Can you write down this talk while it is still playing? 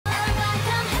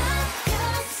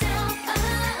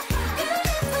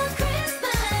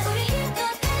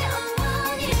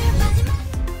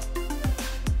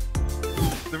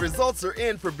results are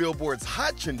in for Billboard's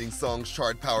Hot Trending Songs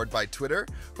chart powered by Twitter.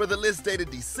 For the list dated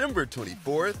December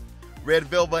 24th, Red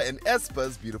Velvet and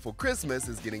Aespa's Beautiful Christmas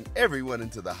is getting everyone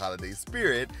into the holiday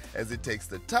spirit as it takes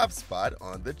the top spot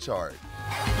on the chart.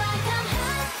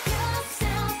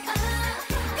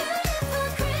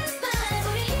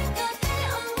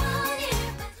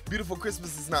 Beautiful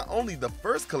Christmas is not only the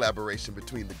first collaboration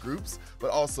between the groups,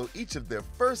 but also each of their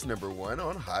first #1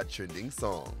 on Hot Trending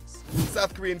Songs.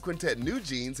 South Korean quintet New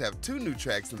Jeans have 2 new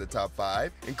tracks in the top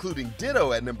 5, including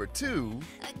Ditto at #2.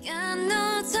 I got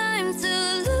no time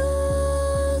to lose.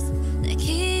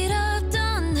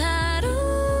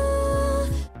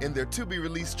 and their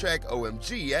to-be-released track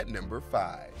OMG at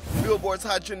 #5. Billboard's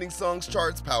Hot Trending Songs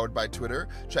charts, powered by Twitter,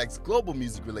 tracks global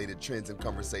music-related trends and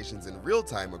conversations in real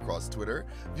time across Twitter,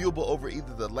 viewable over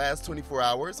either the last 24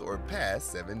 hours or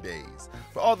past 7 days.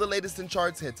 For all the latest in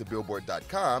charts, head to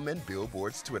Billboard.com and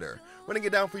Billboard's Twitter. Running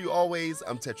it down for you always,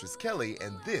 I'm Tetris Kelly,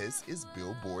 and this is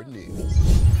Billboard News.